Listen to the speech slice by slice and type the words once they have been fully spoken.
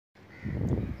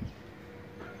আসসালামু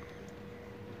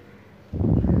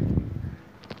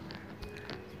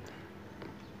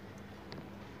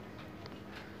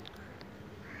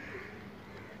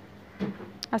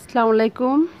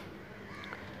আলাইকুম,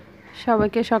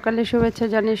 সবাইকে সকালে শুভেচ্ছা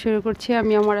জানিয়ে শুরু করছি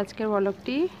আমি আমার আজকের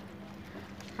ব্লগটি।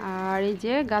 আর এই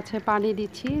যে গাছে পানি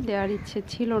দিচ্ছি, দেওয়ার ইচ্ছে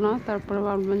ছিল না, তারপর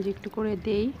ভাবলাম যে একটু করে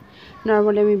দেই।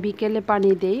 নর্মালি আমি বিকেলে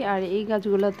পানি দেই, আর এই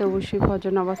গাছগুলোতে অবশ্যই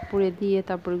ফজর নামাজ পড়ে দিয়ে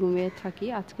তারপর ঘুমিয়ে থাকি।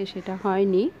 আজকে সেটা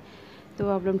হয়নি, তো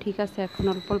ভাবলাম ঠিক আছে এখন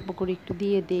অল্প অল্প করে একটু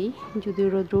দিয়ে দেই, যদিও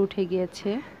রৌদ্র উঠে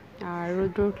গিয়েছে। আর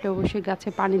রৌদ্র উঠলে অবশ্যই গাছে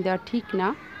পানি দেওয়া ঠিক না।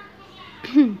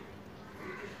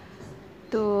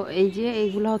 তো এই যে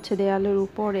এইগুলো হচ্ছে দেয়ালের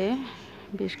উপরে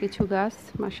বেশ কিছু গাছ,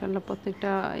 মাশাআল্লাহ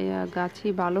প্রত্যেকটা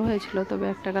গাছই ভালো হয়েছিল, তবে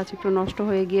একটা গাছ একটু নষ্ট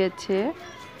হয়ে গিয়েছে।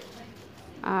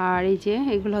 আর এই যে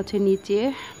এগুলো হচ্ছে নিচে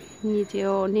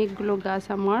অনেকগুলো গাছ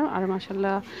আমার। আর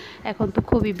মাশাআল্লাহ এখন তো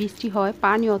খুবই বৃষ্টি হয়,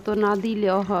 পানি অত না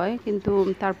দিলেও হয়, কিন্তু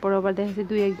তারপর আবার দেখা যাচ্ছে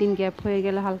 2-1 দিন গ্যাপ হয়ে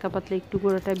গেলে হালকা পাতলা একটু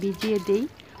গোড়াটা ভিজিয়ে দেই।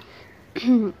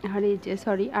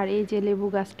 আর এই যে লেবু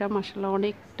গাছটা মাশাআল্লাহ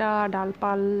অনেকটা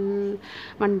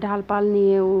ডালপাল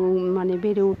নিয়ে মানে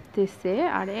বেড়ে উঠতেছে।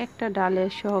 আর একটা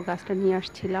ডালের সহ গাছটা নিয়ে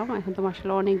আসছিলাম, এখন তো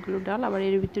মাশাআল্লাহ অনেকগুলো ডাল, আবার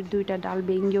এর ভিতর 2টা ডাল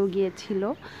ভেঙেও গিয়েছিল।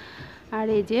 আর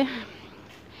এই যে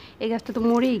এই গাছটা তো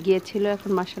মরেই গিয়েছিল,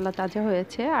 এখন মাশাআল্লাহ তাজা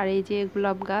হয়েছে। আর এই যে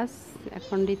গোলাপ গাছ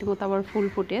এখন রীতিমতো আবার ফুল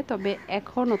ফুটে, তবে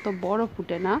এখন অত বড়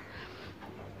ফুটে না।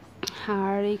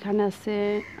 আর এখানে আছে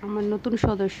আমার নতুন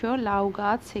সদস্য লাউ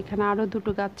গাছ, এখানে আরও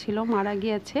 2টো গাছ ছিল, মারা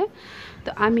গিয়েছে, তো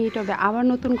আমি এটা আবার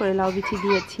নতুন করে লাউ বিচি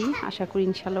দিয়েছি, আশা করি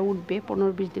ইনশাল্লাহ উঠবে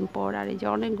 15-20 দিন পর। আর এই যে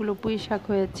অনেকগুলো পুঁই শাক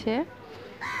হয়েছে,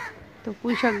 তো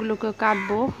পুঁই শাকগুলোকে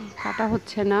কাটা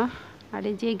হচ্ছে না। আর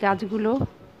এই যে গাছগুলো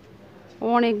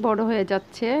অনেক বড় হয়ে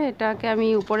যাচ্ছে, এটাকে আমি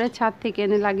উপরে ছাদ থেকে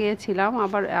এনে লাগিয়েছিলাম,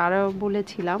 আবার আরও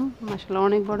বলেছিলাম, মাশাআল্লাহ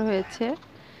অনেক বড় হয়েছে।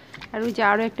 আর ওই যে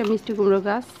আরও একটা মিষ্টি কুমড়ো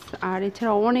গাছ, আর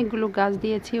এছাড়া অনেকগুলো গাছ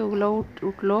দিয়েছি, ওগুলো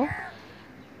উঠলো,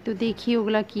 তো দেখি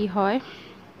ওগুলা কি হয়।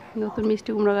 নতুন মিষ্টি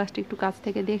কুমড়ো গাছটা একটু কাছ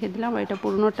থেকে দেখে দিলাম। আর এটা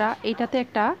পুরনোটা, এইটাতে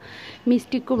একটা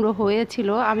মিষ্টি কুমড়ো হয়েছিল,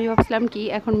 আমি ভাবছিলাম কি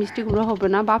এখন মিষ্টি কুমড়ো হবে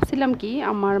না, ভাবছিলাম কি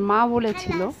আমার মা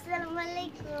বলেছিল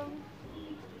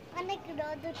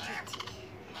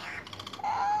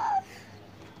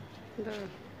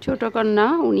ছোট কন্যা,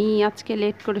 উনি আজকে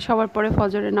লেট করে সবার পরে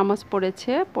ফজরের নামাজ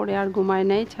পড়েছে, পড়ে আর ঘুমায়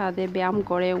নাই, ছাদে ব্যায়াম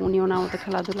করে, উনি ওনার মতো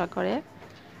খেলাধুলা করে।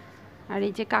 আর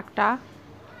এই যে কাকটা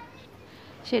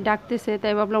সে ডাকতেছে,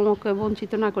 তাই ভাবলাম ওকে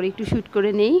বঞ্চিত না করে একটু শ্যুট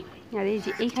করে নেই। আর এই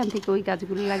যে এইখান থেকে ওই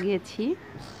গাছগুলো লাগিয়েছি।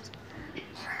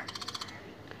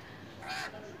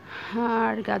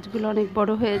 আর গাছগুলো অনেক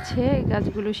বড় হয়েছে,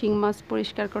 গাছগুলো শিং মাছ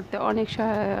পরিষ্কার করতে অনেক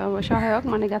সহায়ক,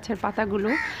 মানে গাছের পাতাগুলো।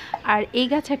 আর এই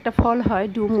গাছে একটা ফল হয়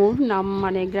ডুমুর নাম,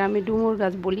 মানে গ্রামে ডুমুর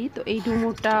গাছ বলি, তো এই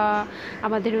ডুমুরটা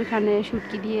আমাদের ওইখানে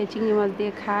শুটকি দিয়ে চিংড়ি মাছ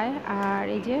দিয়ে খায়। আর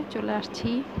এই যে চলে আসছি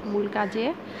মূল কাজে।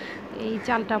 এই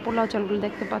চালটা, পোলাও চালগুলো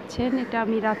দেখতে পাচ্ছেন, এটা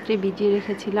আমি রাত্রে ভিজিয়ে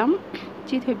রেখেছিলাম,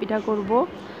 চিতই পিঠা করব।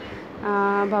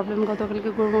 ভাবলাম গতকালকে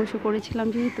গরু মাংস করেছিলাম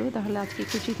যেহেতু, তাহলে আজকে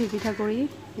একটু চিতই পিঠা করি।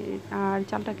 আর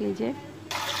চালটাকে যে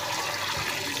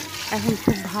এখন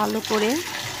খুব ভালো করে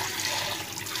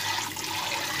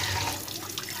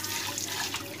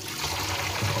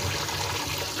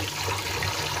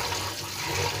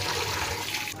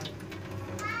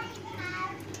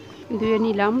ধুয়ে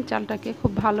নিলাম, চালটাকে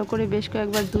খুব ভালো করে বেশ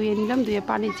কয়েকবার ধুয়ে নিলাম, ধুয়ে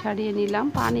পানি ছাড়িয়ে নিলাম।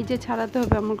 পানি যে ছাড়াতে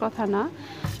হবে এমন কথা না,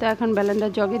 তো এখন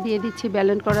ব্লেন্ডার জগে দিয়ে দিচ্ছি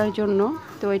ব্লেন্ড করার জন্য।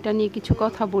 তো এটা নিয়ে কিছু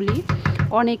কথা বলি।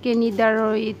 অনেকে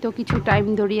নির্ধারিত কিছু টাইম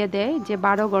ধরিয়ে দেয় যে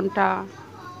 12 ঘন্টা,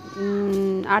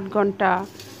 8 ঘন্টা,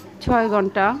 6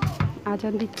 ঘন্টা,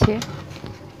 আজান দিচ্ছে,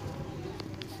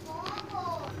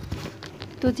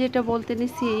 তো যেটা বলতে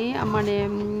নিছি মানে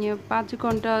 5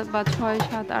 ঘন্টা বা 6,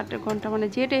 7, 8 ঘন্টা, মানে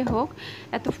যেটাই হোক,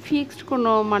 এত ফিক্সড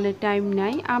কোনো মানে টাইম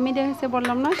নাই। আমি দেখেছে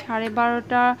বললাম না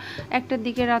 12:30 1টার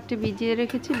দিকে রাত্রে ভিজিয়ে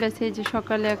রেখেছি, ব্যাস এই যে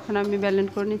সকালে এখন আমি ব্লেন্ড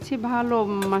করে নিচ্ছি, ভালো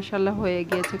মাশাআল্লাহ হয়ে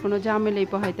গিয়েছে, কোনো ঝামেলাই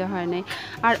পোহাইতে হয় নাই।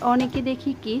 আর অনেকে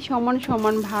দেখি কি সমান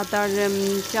সমান ভাত আর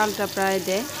চালটা প্রায়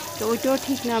দেয়, তো ওইটাও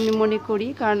ঠিক না আমি মনে করি,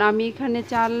 কারণ আমি এখানে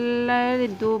চালের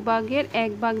 2 ভাগের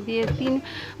 1 ভাগ দিয়ে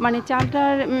মানে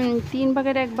চালটার 3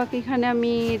 ভাগের 1 ভাগ এখানে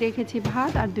আমি রেখেছি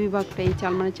ভাত, আর 2 ভাগটাই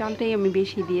চাল, মানে চালটাই আমি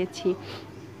বেশি দিয়েছি।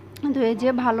 ধুয়ে যে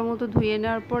ভালো মতো ধুয়ে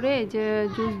নেওয়ার পরে এই যে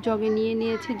জুস জগে নিয়ে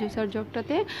নিয়েছি, জুসার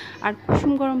জগটাতে আর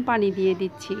কুসুম গরম পানি দিয়ে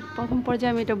দিচ্ছি। প্রথম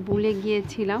পর্যায়ে আমি এটা ভুলে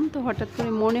গিয়েছিলাম, তো হঠাৎ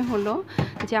করে মনে হলো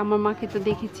যে আমার মাকে তো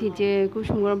দেখেছি যে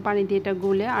কুসুম গরম পানি দিয়ে এটা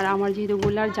গুলে, আর আমার যেহেতু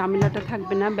গোলার ঝামেলাটা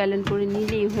থাকবে না, ব্যালেন্স করে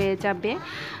নিলেই হয়ে যাবে।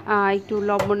 একটু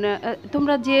লবণ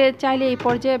তোমরা যে চাইলে এই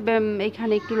পর্যায়ে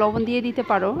এখানে একটু লবণ দিয়ে দিতে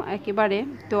পারো একেবারে,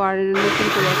 তো আর নতুন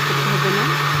করে অ্যাড করতে হবে না।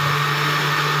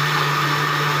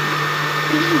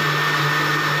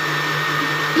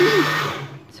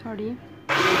 সরি।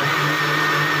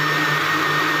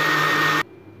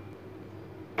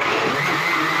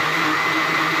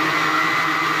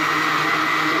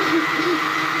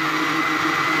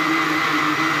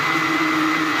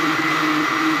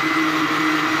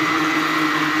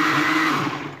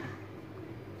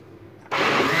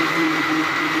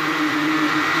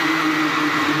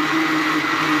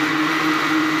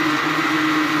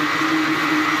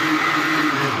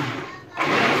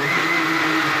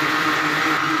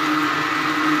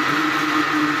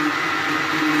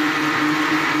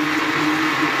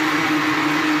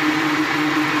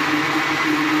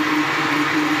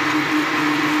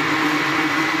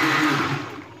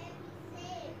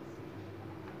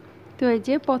 তো এই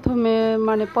যে প্রথমে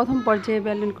মানে প্রথম পর্যায়ে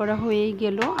ব্যালেন্স করা হয়েই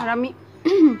গেল। আর আমি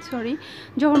সরি,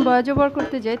 যখন ভয়েস ওভার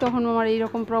করতে যাই তখন আমার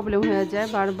এইরকম প্রবলেম হয়ে যায়,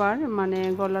 বারবার মানে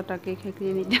গলাটাকে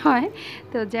খেঁকিয়ে নিতে হয়।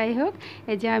 তো যাই হোক,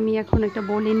 এই যে আমি এখন একটা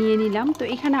বলে নিয়ে নিলাম। তো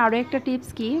এখানে আরও একটা টিপস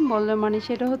কি বললাম, মানে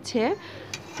সেটা হচ্ছে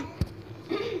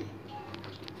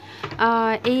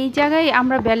এই জায়গায়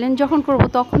আমরা ব্যালেন্স যখন করব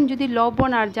তখন যদি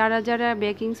লবণ আর যারা যারা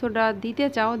বেকিং সোডা দিতে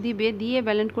চাও দিবে, দিয়ে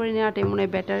ব্যালেন্স করে নেওয়াটাই মনে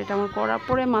হয় বেটার। এটা আমার করার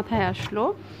পরে মাথায় আসলো।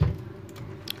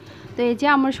 তো এই যে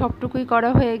আমার সবটুকুই করা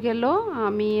হয়ে গেল।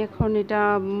 আমি এখন এটা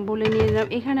বলে নিয়ে নিলাম।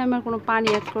 এখানে আমার কোনো পানি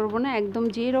অ্যাড করব না, একদম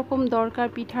যেরকম দরকার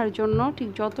পিঠার জন্য ঠিক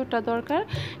যতটা দরকার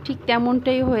ঠিক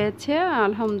তেমনটাই হয়েছে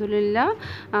আলহামদুলিল্লাহ।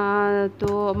 তো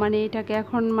মানে এটাকে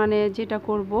এখন মানে যেটা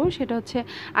করব সেটা হচ্ছে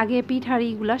আগে পিঠার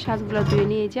এইগুলা সাজগুলা ধুয়ে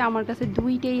নিয়ে, যে আমার কাছে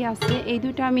দুইটাই আছে, এই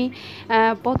দুইটা আমি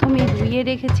প্রথমেই ধুয়ে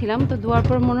রেখেছিলাম। তো ধোয়ার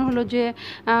পর মনে হলো যে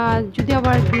যদি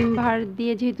আবার ভিম ভার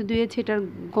দিয়ে যেহেতু ধুয়েছি এটার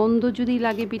গন্ধ যদি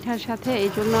লাগে পিঠার সাথে,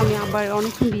 এই জন্য আমি আবার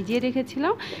অনেকক্ষণ ভিজিয়ে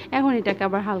রেখেছিলাম। এখন এটাকে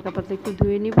আবার হালকা পাতলা একটু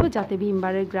ধুয়ে নিব যাতে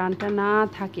ভিমবারের গ্রানটা না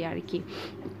থাকে আর কি।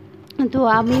 তো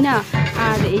আমি না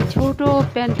আর এই ছোটো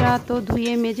প্যানটা তো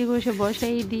ধুয়ে মেজে ঘষে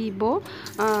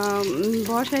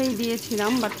বসাই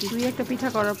দিয়েছিলাম, বাট দুই একটা পিঠা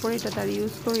করার পর এটা তার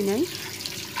ইউজ করি নাই।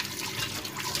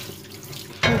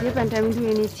 যে প্যানটা আমি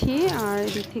ধুয়ে নিচ্ছি। আর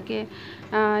এদিক থেকে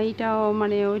এটাও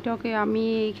মানে ওইটাকে আমি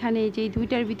এখানে যে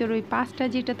দুইটার ভিতর ওই পাঁচটা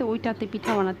যেটাতে ওইটাতে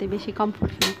পিঠা বানাতে বেশি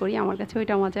কমফোর্ট ফিল করি, আমার কাছে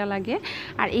ওইটা মজা লাগে।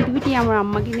 আর এই দুইটি আমার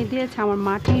আম্মা কিনে দিয়েছে, আমার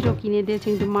মাটিরও কিনে দিয়েছে,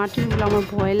 কিন্তু মাটিরগুলো আমার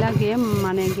ভয় লাগে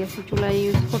মানে গ্যাসের চুলায়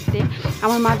ইউজ করতে।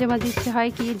 আমার মাঝে মাঝে ইচ্ছে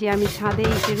হয় কি যে আমি ছাদে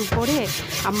ইটের উপরে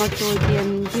আমার তো যে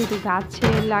যেহেতু গাছে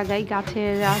লাগাই, গাছে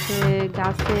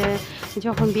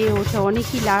যখন বেয়ে ওঠে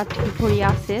অনেকই লাঠি খড়ি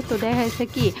আছে, তো দেখা যাচ্ছে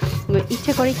কি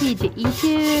ইচ্ছে করে কি যে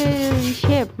ইটের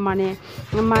শেপ মানে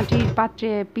মাটির পাত্রে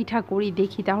পিঠা করি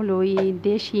দেখি, তাহলে ওই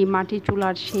দেশি মাটির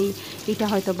চুলার সেই এটা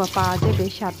হয়তো বা পাওয়া যাবে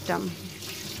স্বাদটা।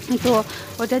 তো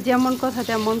ওটা যেমন কথা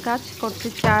তেমন কাজ করতে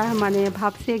মানে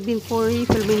ভাবছি একদিন করেই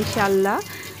ফেলবো ইনশাল্লাহ।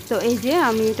 তো এই যে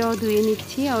আমি এটাও ধুয়ে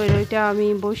নিচ্ছি, আর ওইটা আমি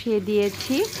বসিয়ে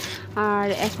দিয়েছি। আর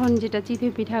এখন যেটা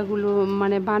চিতই পিঠাগুলো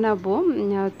মানে বানাবো,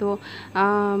 তো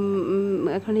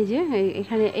এখন এই যে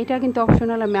এখানে এটা কিন্তু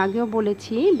অপশনাল, আমি আগেও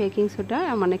বলেছি বেকিং সোডা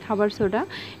মানে খাবার সোডা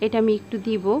এটা আমি একটু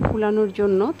দিব ফুলানোর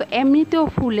জন্য। তো এমনিতেও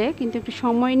ফুলে, কিন্তু একটু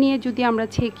সময় নিয়ে যদি আমরা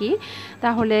ছেঁকি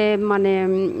তাহলে মানে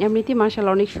এমনিতেই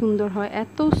মাশাআল্লাহ অনেক সুন্দর হয়,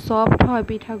 এত সফট হয়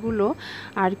পিঠাগুলো,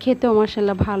 আর খেতেও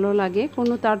মাশাআল্লাহ ভালো লাগে,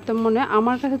 কোনো তারতম্য নেই।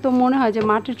 আমার কাছে তো মনে হয় যে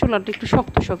মাটির চুলাটা একটু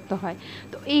শক্ত শক্ত হয়,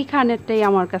 তো এইখানেরটাই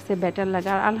আমার কাছে বেটার লাগে।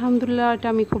 আর আলহামদুলিল্লাহ এটা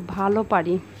আমি খুব ভালো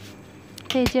পারি।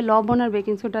 এই যে লবণ আর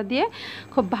বেকিং সোডা দিয়ে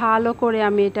খুব ভালো করে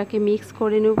আমি এটাকে মিক্স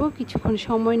করে নেব কিছুক্ষণ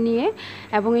সময় নিয়ে।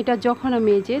 এবং এটা যখন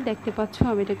আমি এই যে দেখতে পাচ্ছ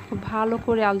আমি এটাকে খুব ভালো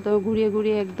করে আলতো ঘুরিয়ে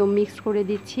ঘুরিয়ে একদম মিক্স করে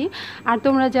দিচ্ছি। আর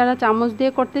তোমরা যারা চামচ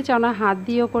দিয়ে করতে চাও না হাত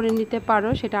দিয়েও করে নিতে পারো,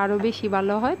 সেটা আরও বেশি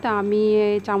ভালো হয়। তা আমি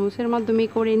চামচের মাধ্যমেই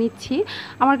করে নিচ্ছি।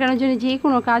 আমার কেন জানি যে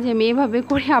কোনো কাজ আমি এভাবে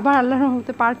করি, আবার আল্লাহর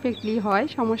রহমতে পারফেক্টলি হয়,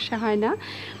 সমস্যা হয় না।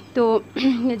 তো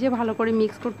এই যে ভালো করে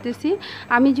মিক্স করতেছি।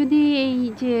 আমি যদি এই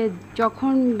যে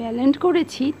যখন ব্যালেন্ড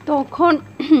করেছি তখন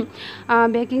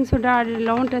বেকিং সোডা আর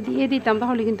লবণটা দিয়ে দিতাম,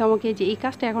 তাহলে কিন্তু আমাকে যে এই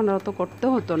কাজটা এখন অত করতে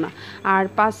হতো না। আর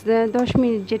 5-10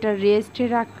 মিনিট যেটা রেস্টে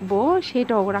রাখবো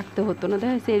সেটাও রাখতে হতো না,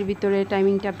 দেখা যাচ্ছে এর ভিতরে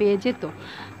টাইমিংটা পেয়ে যেত।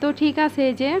 তো ঠিক আছে,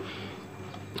 এই যে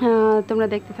তোমরা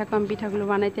দেখতে থাকো আমি পিঠাগুলো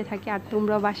বানাইতে থাকি, আর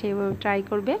তোমরাও বাসায় এভাবে ট্রাই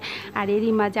করবে। আর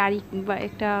এরই মাঝে আর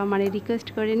একটা মানে রিকোয়েস্ট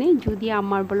করে নিই, যদি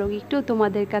আমার ব্লগ একটু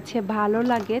তোমাদের কাছে ভালো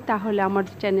লাগে তাহলে আমার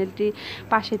চ্যানেলটি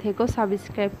পাশে থেকেও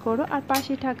সাবস্ক্রাইব করো, আর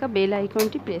পাশে থাকা বেল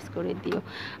আইকনটি প্রেস করে দিও।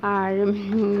 আর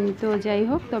তো যাই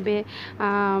হোক,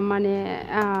 মানে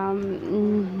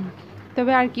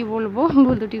তবে আর কি বলবো,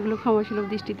 ভুল ত্রুটিগুলো ক্ষমাসুলভ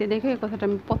দৃষ্টিতে দেখো, এই কথাটা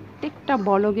আমি প্রত্যেকটা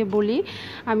ব্লগে বলি।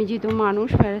 আমি যেহেতু মানুষ,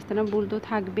 ফেরেশতানা ভুল তো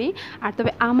থাকবেই। আর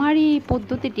তবে আমার এই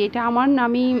পদ্ধতিটি এটা আমার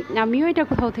আমিও এটা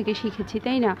কোথাও থেকে শিখেছি,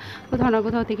 তাই না? কোথাও না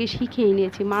কোথাও থেকে শিখেই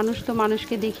নিয়েছি, মানুষ তো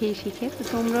মানুষকে দেখেই শিখে। তো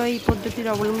তোমরা এই পদ্ধতির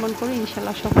অবলম্বন করে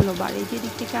ইনশাল্লাহ সফল হবে। আর এই যে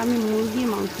দিক থেকে আমি মুরগির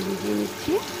মাংস ভিজিয়ে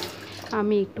নিচ্ছি,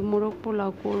 আমি একটু মোরগ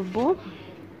পোলাও করবো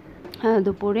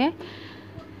দুপুরে।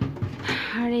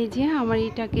 আর এই যে আমার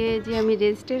এটাকে যে আমি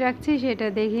রেস্টে রাখছি সেটা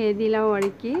দেখিয়ে দিলাম আর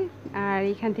কি। আর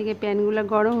এখান থেকে প্যানগুলো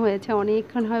গরম হয়েছে,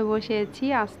 অনেকক্ষণ হয় বসিয়েছি,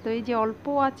 আস্তই যে অল্প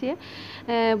আছে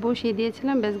বসিয়ে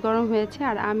দিয়েছিলাম, বেশ গরম হয়েছে।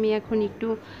 আর আমি এখন একটু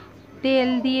তেল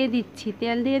দিয়ে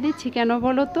দিচ্ছি কেন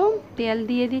বলো তো? তেল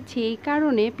দিয়ে দিচ্ছি এই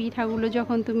কারণে, পিঠাগুলো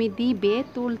যখন তুমি দিবে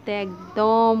তুলতে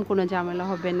একদম কোনো ঝামেলা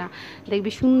হবে না,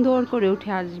 দেখবি সুন্দর করে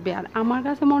উঠে আসবে। আর আমার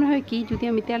কাছে মনে হয় কি, যদি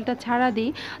আমি তেলটা ছাড়া দিই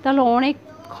তাহলে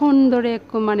অনেকক্ষণ ধরে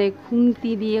মানে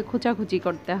খুন্তি দিয়ে খোঁচাখুচি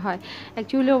করতে হয়।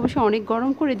 অ্যাকচুয়ালি অবশ্য অনেক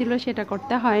গরম করে দিলেও সেটা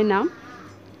করতে হয় না।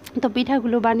 তো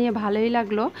পিঠাগুলো বানিয়ে ভালোই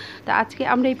লাগলো। তো আজকে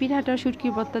আমরা এই পিঠাটা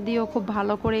শুটকির ভর্তা দিয়েও খুব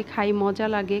ভালো করে খাই, মজা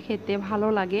লাগে, খেতে ভালো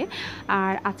লাগে।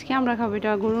 আর আজকে আমরা খাবো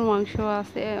এটা গরুর মাংস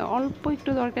আছে, অল্প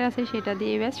একটু দরকার আছে, সেটা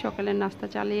দিয়ে ব্যাস সকালের নাস্তা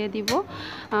চালিয়ে দিব।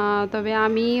 তবে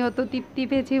আমি অত তৃপ্তি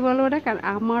পেয়েছি বলবো না, কারণ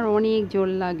আমার অনেক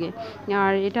ঝোল লাগে।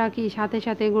 আর এটা কি সাথে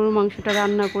সাথে গরুর মাংসটা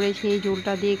রান্না করে সেই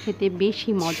ঝোলটা দিয়ে খেতে বেশি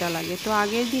মজা লাগে। তো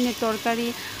আগের দিনের তরকারি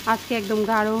আজকে একদম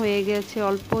গাঢ় হয়ে গেছে,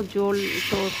 অল্প ঝোল।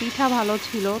 তো পিঠা ভালো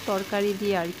ছিল, তরকারি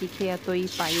দিয়ে আর কি খেয়ে এতই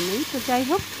পাইনি। তো যাই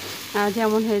হোক,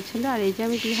 যেমন হয়েছিল। আর এই যে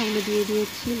আমি পিঠাগুলো দিয়ে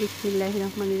দিয়েছি বিসমিল্লাহির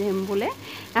রহমানির রহিম বলে।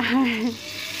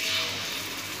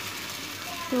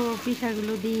 তো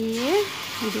পিঠাগুলো দিয়ে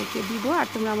ডেকে দিব, আর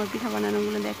তোমরা আমার পিঠা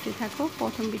বানানোগুলো দেখতে থাকো।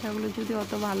 প্রথম পিঠাগুলো যদি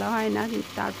অত ভালো হয় না, কিন্তু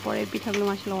তারপরে পিঠাগুলো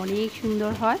আসলে অনেক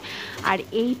সুন্দর হয়। আর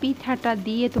এই পিঠাটা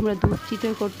দিয়ে তোমরা দুধ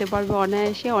চিতই করতে পারবে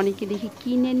অনায়াসে। অনেকে দেখি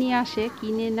কিনে নিয়ে আসে,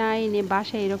 কিনে না এনে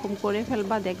বাসায় এরকম করে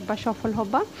ফেলবা, দেখবা সফল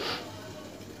হবা।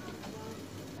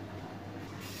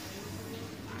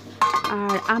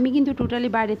 আর আমি কিন্তু টোটালি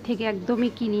বাইরের থেকে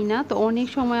একদমই কিনি না। তো অনেক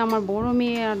সময় আমার বড়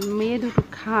মেয়ে আর মেয়ে দুটো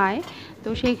খায়, তো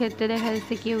সেই ক্ষেত্রে দেখা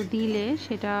যাচ্ছে কেউ দিলে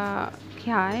সেটা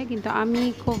খায়, কিন্তু আমি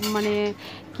খুব মানে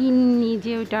কিনি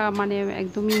যে ওইটা মানে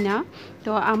একদমই না।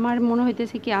 তো আমার মনে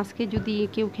হইতেছে কি, আজকে যদি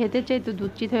কেউ খেতে চায় তো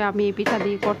দুধ চিত হয়ে আমি এই পিঠা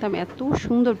দিয়ে করতাম, এত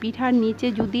সুন্দর। পিঠার নিচে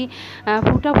যদি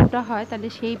ফুটা ফুটা হয় তাহলে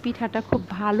সেই পিঠাটা খুব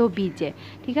ভালো ভিজে,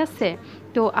 ঠিক আছে?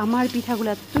 তো আমার পিঠাগুলো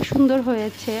এত সুন্দর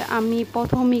হয়েছে। আমি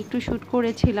প্রথমে একটু শ্যুট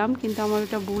করেছিলাম, কিন্তু আমার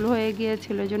ওটা ভুল হয়ে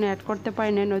গিয়েছিল, এই জন্য অ্যাড করতে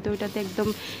পারি না, নয়তো ওইটাতে একদম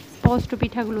স্পষ্ট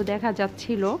পিঠাগুলো দেখা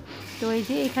যাচ্ছিল। তো এই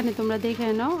যে এখানে তোমরা দেখে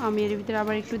নাও, আমি এর ভিতরে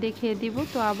আবার একটু দেখিয়ে দিব।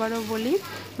 তো আবারও বলি,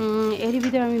 এর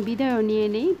ভিতরে আমি বিদায়ও নিয়ে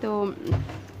নিই। তো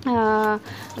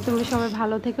তোমরা সবাই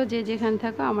ভালো থেকো, যে যেখানে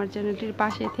থাকো, আমার চ্যানেলটির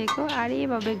পাশে থেকো, আর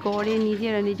এইভাবে গড়ে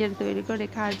নিজেরা তৈরি করে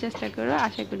খাওয়ার চেষ্টা করো।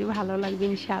 আশা করি ভালো লাগবে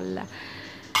ইনশাল্লাহ।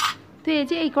 তো এই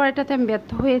যে এই কড়াইটাতে আমি ব্যর্থ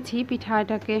হয়েছি,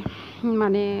 পিঠাটাকে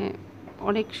মানে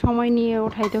অনেক সময় নিয়ে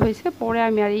ওঠাইতে হয়েছে। পরে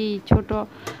আমি আর এই ছোটো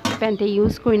প্যানটা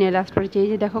ইউজ করি না, লাস্ট পর্যায়ে। এই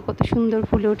যে দেখো কত সুন্দর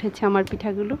ফুলে উঠেছে আমার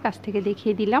পিঠাগুলো, কাছ থেকে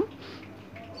দেখিয়ে দিলাম।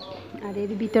 আর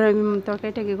এর ভিতরে আমি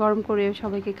তরকারিটাকে গরম করে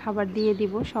সবাইকে খাবার দিয়ে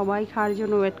দিব। সবাই খাওয়ার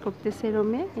জন্য ওয়েট করতেছে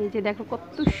রুমে। এই যে দেখো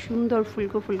কত সুন্দর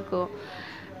ফুলকো ফুলকো,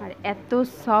 আর এত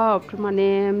সফট, মানে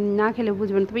না খেলে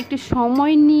বুঝবেন। তবে একটু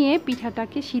সময় নিয়ে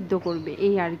পিঠাটাকে সিদ্ধ করবে,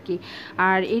 এই আর কি।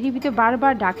 আর এর ভিতরে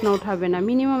বারবার ঢাকনা উঠাবে না,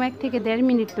 মিনিমাম 1 থেকে 1.5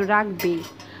 মিনিট তো রাখবেই।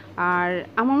 আর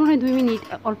আমার মনে হয় 2 মিনিট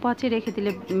অল্প আঁচে রেখে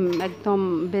দিলে একদম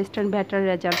বেস্ট অ্যান্ড বেটার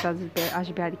রেজাল্ট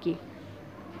আসবে আর কি।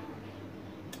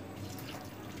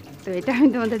 তো এটা আমি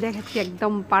তোমাদের দেখাচ্ছি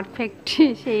একদম পারফেক্ট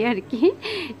সেই আর কি,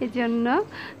 এজন্য।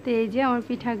 তো এই যে আমার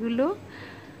পিঠাগুলো,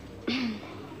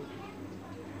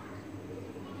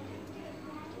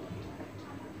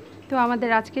 তো আমাদের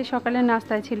আজকে সকালের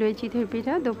নাস্তায় ছিল এই চিতই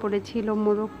পিঠা, দুপুরে ছিল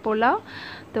মোরগ পোলাও।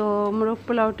 তো মোরগ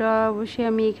পোলাওটা অবশ্যই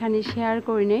আমি এখানে শেয়ার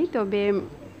করি নাই, তবে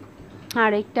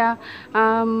আরেকটা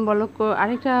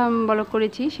বলক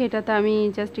করেছি, সেটাতে আমি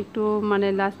জাস্ট একটু মানে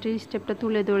লাস্টের স্টেপটা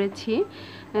তুলে ধরেছি।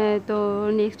 তো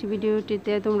নেক্সট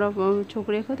ভিডিওটিতে তোমরা চোখ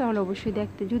রেখো, তাহলে অবশ্যই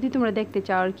যদি তোমরা দেখতে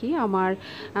চাও আর কি আমার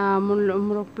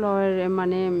মোরগ পোলাওয়ের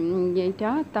মানে এইটা,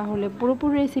 তাহলে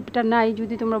পুরোপুরি রেসিপিটা নাই,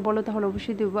 যদি তোমরা বলো তাহলে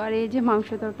অবশ্যই দেবো। আর এই যে মাংস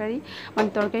তরকারি মানে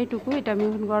তরকারিটুকু, এটা আমি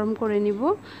এখন গরম করে নিব।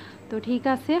 তো ঠিক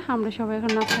আছে, আমরা সবাই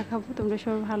এখন নাস্তা খাবো। তোমরা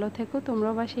সবাই ভালো থেকো,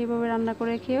 তোমরাও বা সেইভাবে রান্না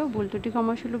করে খেও, ভুল ত্রুটি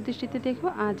ক্ষমা সুলভ দৃষ্টিতে দেখো।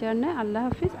 আজ আর নয়, আল্লাহ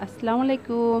হাফিজ, আসসালামু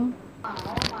আলাইকুম।